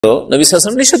নবী সাল্লাল্লাহু আলাইহি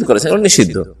ওয়াসাল্লাম নিষেধ করেছেন, এগুলো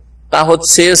নিষিদ্ধ। তা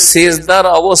হচ্ছে সেজদার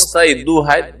অবস্থায়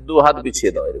দু হাত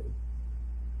বিছিয়ে দেওয়া। এরকম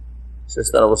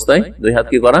সেজদার অবস্থায় দুই হাত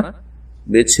কি করা?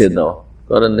 বিছিয়ে দেওয়া।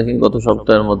 করেন দেখি গত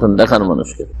সপ্তাহের মতন দেখান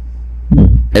মানুষকে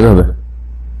এইভাবে।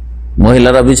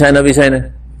 মহিলারা বিছায় না বিছায় না?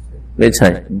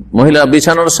 বিছায়। মহিলা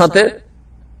বিছানোর সাথে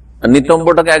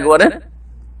নিতম্বটাকে একবারে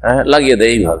লাগিয়ে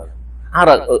দেয় এইভাবে।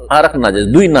 আর এক নাজায়েজ,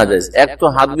 দুই নাজায়েজ। এক তো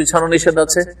হাত বিছানো নিষেধ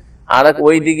আছে, আর এক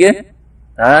ওই দিকে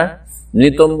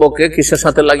নিতম্বকে কিসের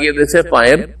সাথে লাগিয়ে দিয়েছে?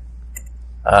 পায়ের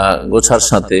গোছার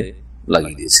সাথে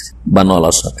লাগিয়ে দিয়েছে,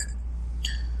 বানোয়ালার সাথে।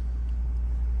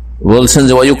 বলছেন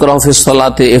যে ওয়ায়ুকরাহু ফিস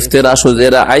সালাতি ইফতিরাশু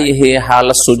যিরাআইহি হাল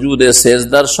সুজুদে,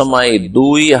 সিজদার সময়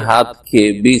দুই হাতকে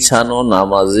বিছানো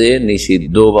নামাজে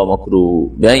নিষিদ্ধ বা মাকরুহ।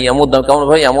 ভাই ইয়ামুদ্দাম, কেমন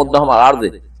ভাই? ইয়ামুদ্দাম আরদে,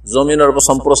 জমিনের উপর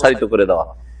সম্প্রসারিত করে দেওয়া,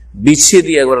 বিছিয়ে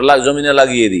দিয়ে একবার জমিনে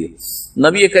লাগিয়ে দিয়ে।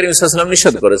 নবী করিম সাল্লাল্লাহু আলাইহি ওয়াসাল্লাম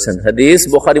নিষেধ করেছেন। হাদিস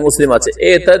বুখারী মুসলিম আছে।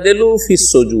 ইতাদিলু ফিস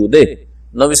সুজুদে,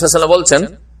 নবী সাল্লাল্লাহু আলাইহি ওয়াসাল্লাম বলছেন,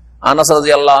 আনাস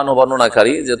রাদিয়াল্লাহু আনহু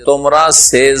বর্ণনাকারী, যে তোমরা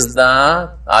সেজদা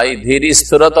ধীর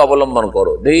স্থিরতা অবলম্বন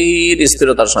করো, ধীর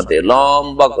স্থিরতার সাথে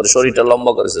লম্বা করে, শরীরটা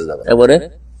লম্বা করে সেজদা করো, এবারে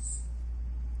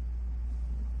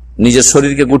নিজের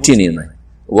শরীরকে গুটিয়ে নিয়ে নেয়।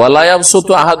 ওয়ালা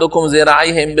ইয়াবসুতু আহাদুকুম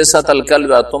যিরাআইহি বিসাতাল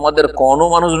কালবা, তোমাদের কোন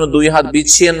মানুষ যেন দুই হাত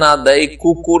বিছিয়ে না দেয়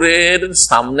কুকুরের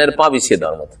সামনের পা বিছিয়ে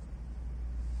দেওয়ার মতো।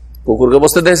 কুকুরকে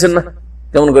বসতে দেখেছেন না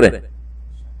কেমন করে?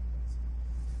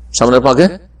 সামনের পাকে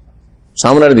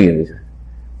সামনের দিকে দিয়েছে।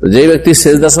 যে ব্যক্তি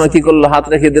সেজদার সময় কি করলো? হাত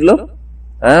রেখে দিল,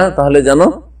 তাহলে যেন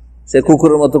সে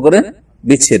কুকুরের মতো করে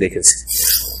বিছিয়ে রেখেছে।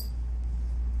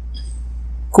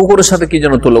 কুকুরের সাথে কি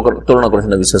যেন তুলনা করেছেন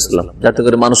নবী সাল্লাল্লাহু আলাইহি ওয়াসাল্লাম, যাতে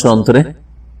করে মানুষের অন্তরে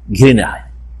ঘৃণা হয়।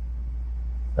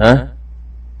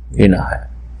 ঘৃণা হয়।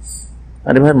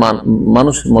 আরে ভাই,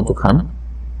 মানুষের মতো খান,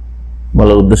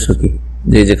 বলার উদ্দেশ্য কি?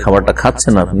 যে খাবারটা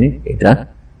খাচ্ছেন আপনি, এটা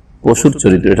পশুর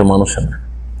চরিত্র, এটা মানুষের না,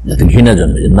 যাতে ঘৃণা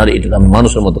জন্মে, না এটা আমি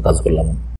মানুষের মতো কাজ করলাম।